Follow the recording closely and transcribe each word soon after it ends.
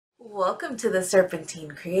Welcome to the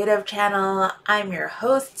Serpentine Creative Channel. I'm your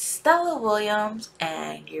host, Stella Williams,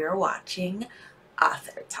 and you're watching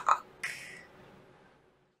Author Talk.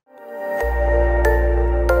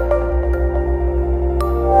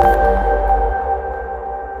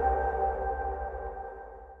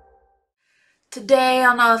 Today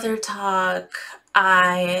on Author Talk,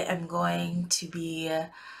 I am going to be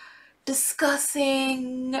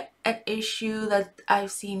discussing an issue that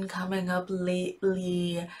I've seen coming up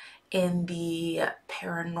lately in the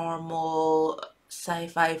paranormal,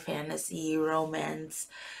 sci-fi, fantasy, romance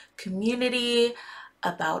community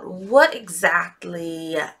about what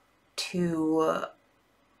exactly to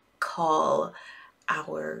call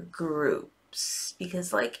our groups.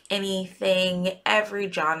 Because like anything, every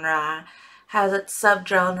genre has its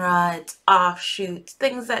subgenre, its offshoots,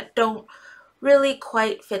 things that don't really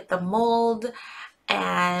quite fit the mold,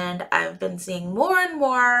 and I've been seeing more and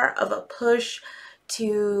more of a push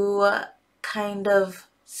to kind of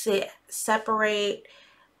separate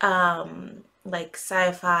like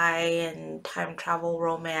sci-fi and time travel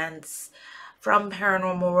romance from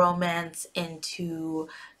paranormal romance into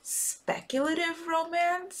speculative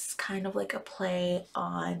romance, kind of like a play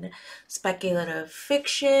on speculative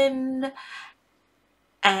fiction.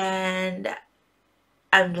 And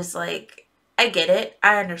I'm just like, I get it.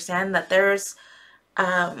 I understand that there's,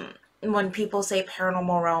 when people say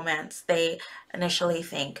paranormal romance, they initially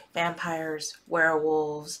think vampires,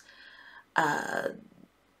 werewolves,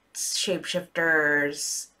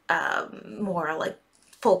 shapeshifters, more like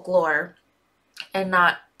folklore, and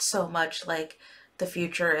not so much like the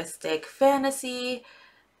futuristic fantasy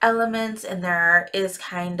elements. And there is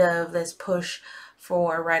kind of this push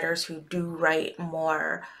for writers who do write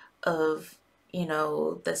more of, you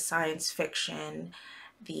know, the science fiction,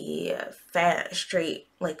 the straight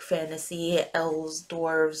like fantasy, elves,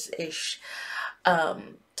 dwarves-ish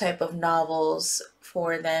type of novels,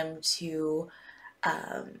 for them to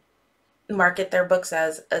market their books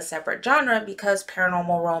as a separate genre, because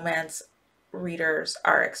paranormal romance readers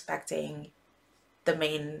are expecting the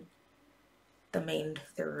main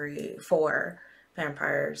four: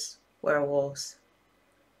 vampires, werewolves.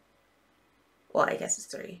 Well, I guess it's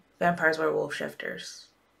three: vampires, werewolves, shifters.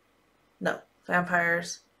 No,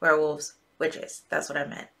 vampires, werewolves, witches. That's what I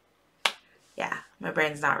meant. Yeah, my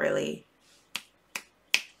brain's not really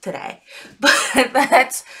today, but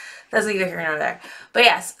that's neither here nor there. But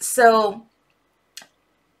yes, so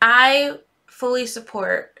I fully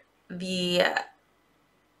support the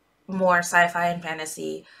more sci-fi and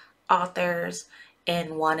fantasy authors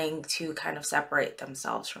in wanting to kind of separate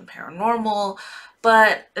themselves from paranormal,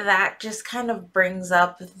 but that just kind of brings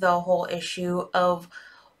up the whole issue of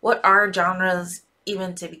what are genres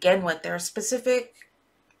even to begin with. There are specific,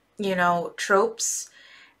 you know, tropes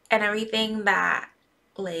and everything that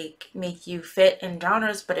like make you fit in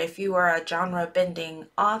genres, but if you are a genre bending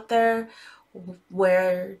author,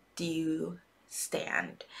 where do you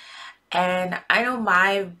stand? And I know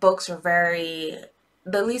my books are at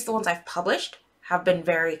least the ones I've published, have been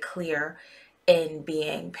very clear in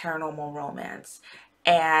being paranormal romance.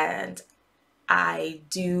 And I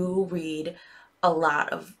do read a lot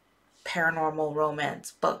of paranormal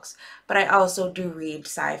romance books, but I also do read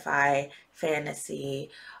sci-fi, fantasy.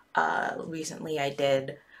 Recently I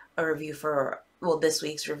did a review for, well, this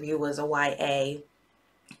week's review was a YA.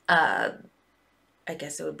 I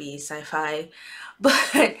guess it would be sci-fi,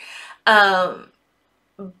 but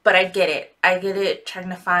I get it. I get it, trying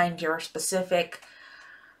to find your specific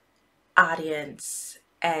audience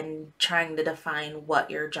and trying to define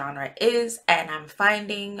what your genre is. And I'm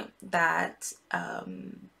finding that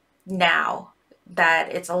now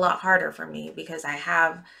that it's a lot harder for me, because I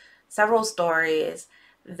have several stories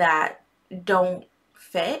that don't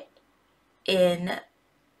fit in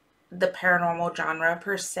the paranormal genre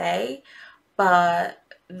per se, but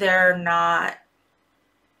they're not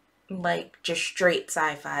like just straight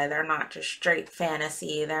sci-fi. They're not just straight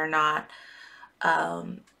fantasy. They're not,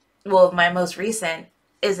 well, my most recent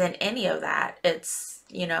isn't any of that. It's,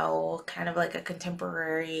 you know, kind of like a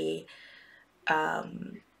contemporary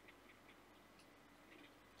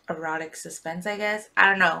erotic suspense, I guess. I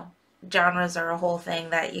don't know. Genres are a whole thing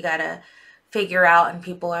that you gotta figure out, and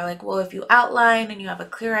people are like, well, if you outline and you have a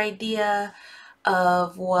clear idea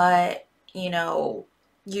of what, you know,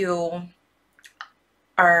 you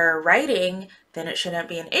are writing, then it shouldn't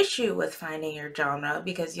be an issue with finding your genre,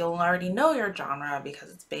 because you'll already know your genre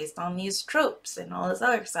because it's based on these tropes and all this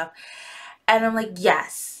other stuff. And I'm like,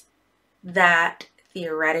 yes, that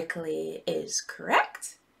theoretically is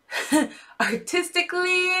correct.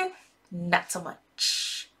 Artistically, not so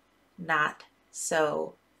much. Not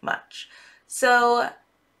so much. So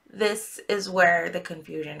this is where the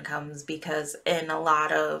confusion comes, because in a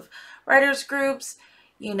lot of writers groups,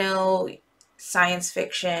 you know, science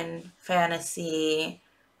fiction, fantasy,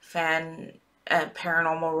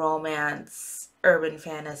 paranormal romance, urban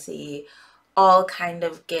fantasy, all kind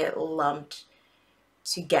of get lumped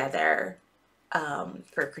together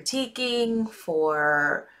for critiquing,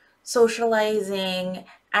 for socializing.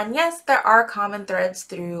 And yes, there are common threads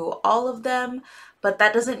through all of them, but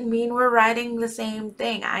that doesn't mean we're writing the same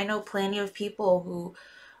thing. I know plenty of people who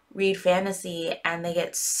read fantasy and they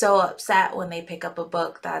get so upset when they pick up a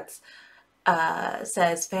book that's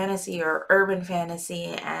says fantasy or urban fantasy,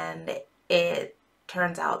 and it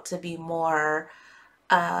turns out to be more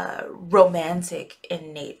romantic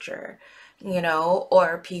in nature, you know,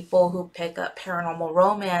 or people who pick up paranormal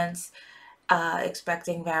romance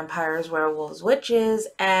expecting vampires, werewolves, witches,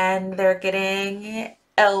 and they're getting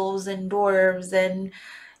elves and dwarves, and,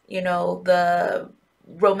 you know, the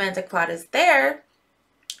romantic plot is there,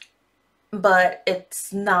 but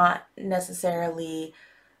it's not necessarily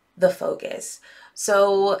the focus.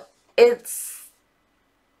 So it's,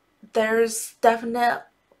 there's definite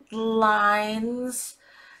lines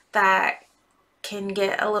that can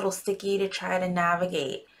get a little sticky to try to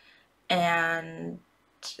navigate. And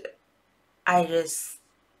I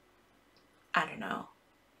don't know.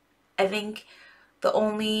 I think the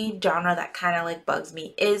only genre that kind of like bugs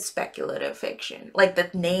me is speculative fiction. Like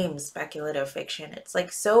the name speculative fiction. It's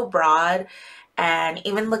like so broad, and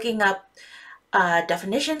even looking up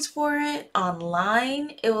definitions for it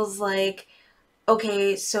online, it was like,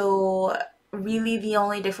 okay, so really the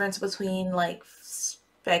only difference between like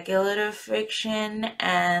speculative fiction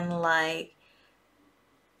and like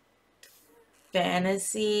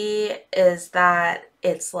fantasy is that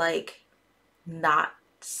it's like not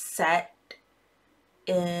set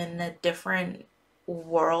in a different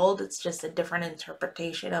world. It's just a different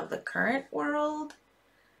interpretation of the current world.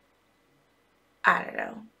 I don't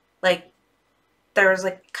know. Like there's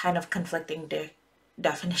like kind of conflicting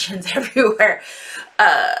definitions everywhere.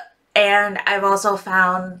 Uh, and I've also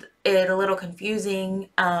found it a little confusing.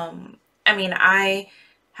 I mean, I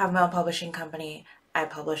have my own publishing company. I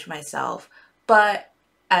publish myself, but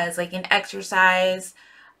as like an exercise,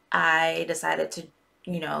 I decided to,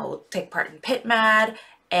 you know, take part in PitMad,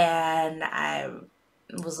 and I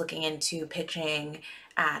was looking into pitching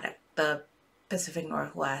at the Pacific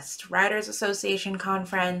Northwest Writers Association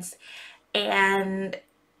conference, and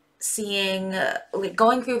seeing like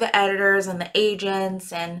going through the editors and the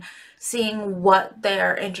agents and seeing what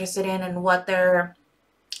they're interested in and what they're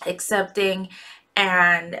accepting,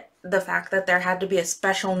 and the fact that there had to be a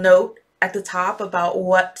special note at the top about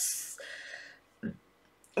what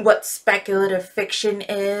speculative fiction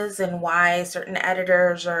is, and why certain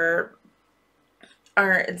editors are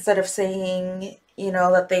instead of saying, you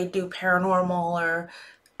know, that they do paranormal or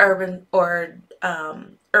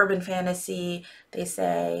urban fantasy, they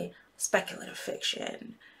say speculative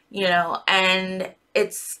fiction, you know. And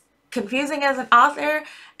it's confusing as an author,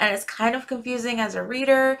 and it's kind of confusing as a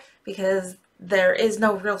reader, because there is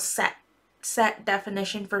no real set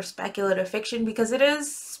definition for speculative fiction, because it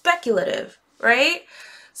is speculative, right?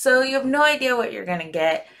 So you have no idea what you're gonna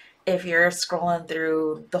get if you're scrolling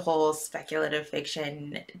through the whole speculative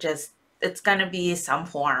fiction. Just, it's gonna be some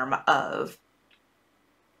form of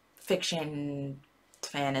fiction,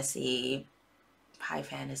 fantasy, high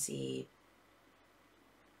fantasy,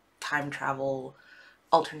 time travel,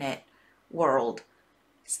 alternate world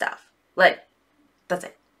stuff. Like, that's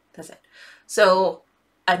it. That's it. So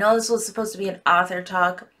I know this was supposed to be an author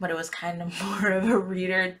talk, but it was kind of more of a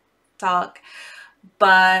reader talk.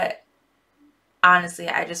 But honestly,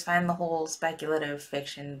 I just find the whole speculative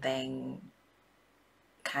fiction thing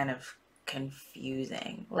kind of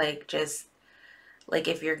confusing. Like, just like,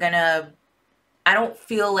 if you're gonna, I don't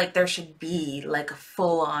feel like there should be like a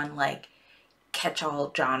full-on like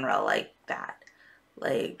catch-all genre like that.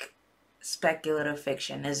 Like, speculative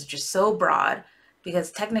fiction is just so broad,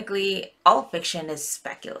 because technically all fiction is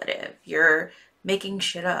speculative. You're making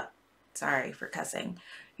shit up. Sorry for cussing.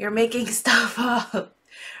 You're making stuff up,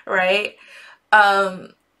 right?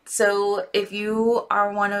 So if you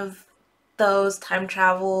are one of those time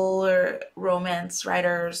travel or romance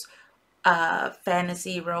writers,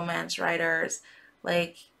 fantasy romance writers,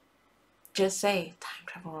 like, just say time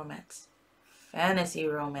travel romance, fantasy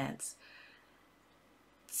romance,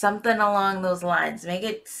 something along those lines. Make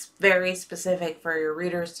it very specific for your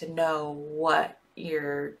readers to know what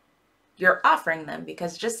you're offering them,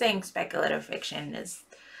 because just saying speculative fiction is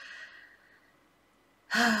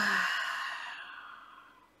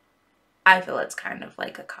I feel it's kind of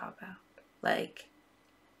like a cop out. Like,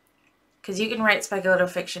 Because you can write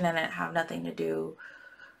speculative fiction and it have nothing to do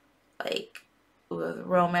like with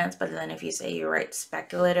romance, but then if you say you write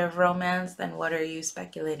speculative romance, then what are you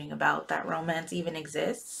speculating about? That romance even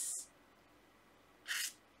exists?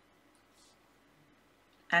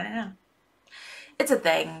 I don't know. It's a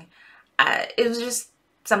thing. It was just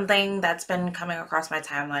something that's been coming across my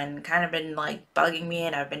timeline, kind of been like bugging me,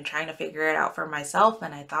 and I've been trying to figure it out for myself.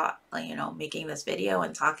 And I thought, like, you know, making this video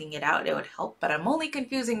and talking it out, it would help, but I'm only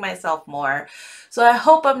confusing myself more. So I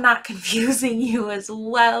hope I'm not confusing you as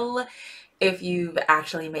well if you've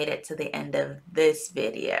actually made it to the end of this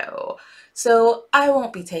video. So I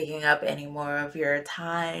won't be taking up any more of your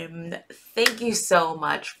time. Thank you so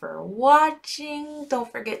much for watching.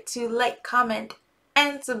 Don't forget to like, comment,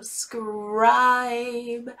 and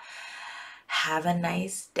subscribe. Have a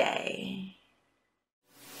nice day.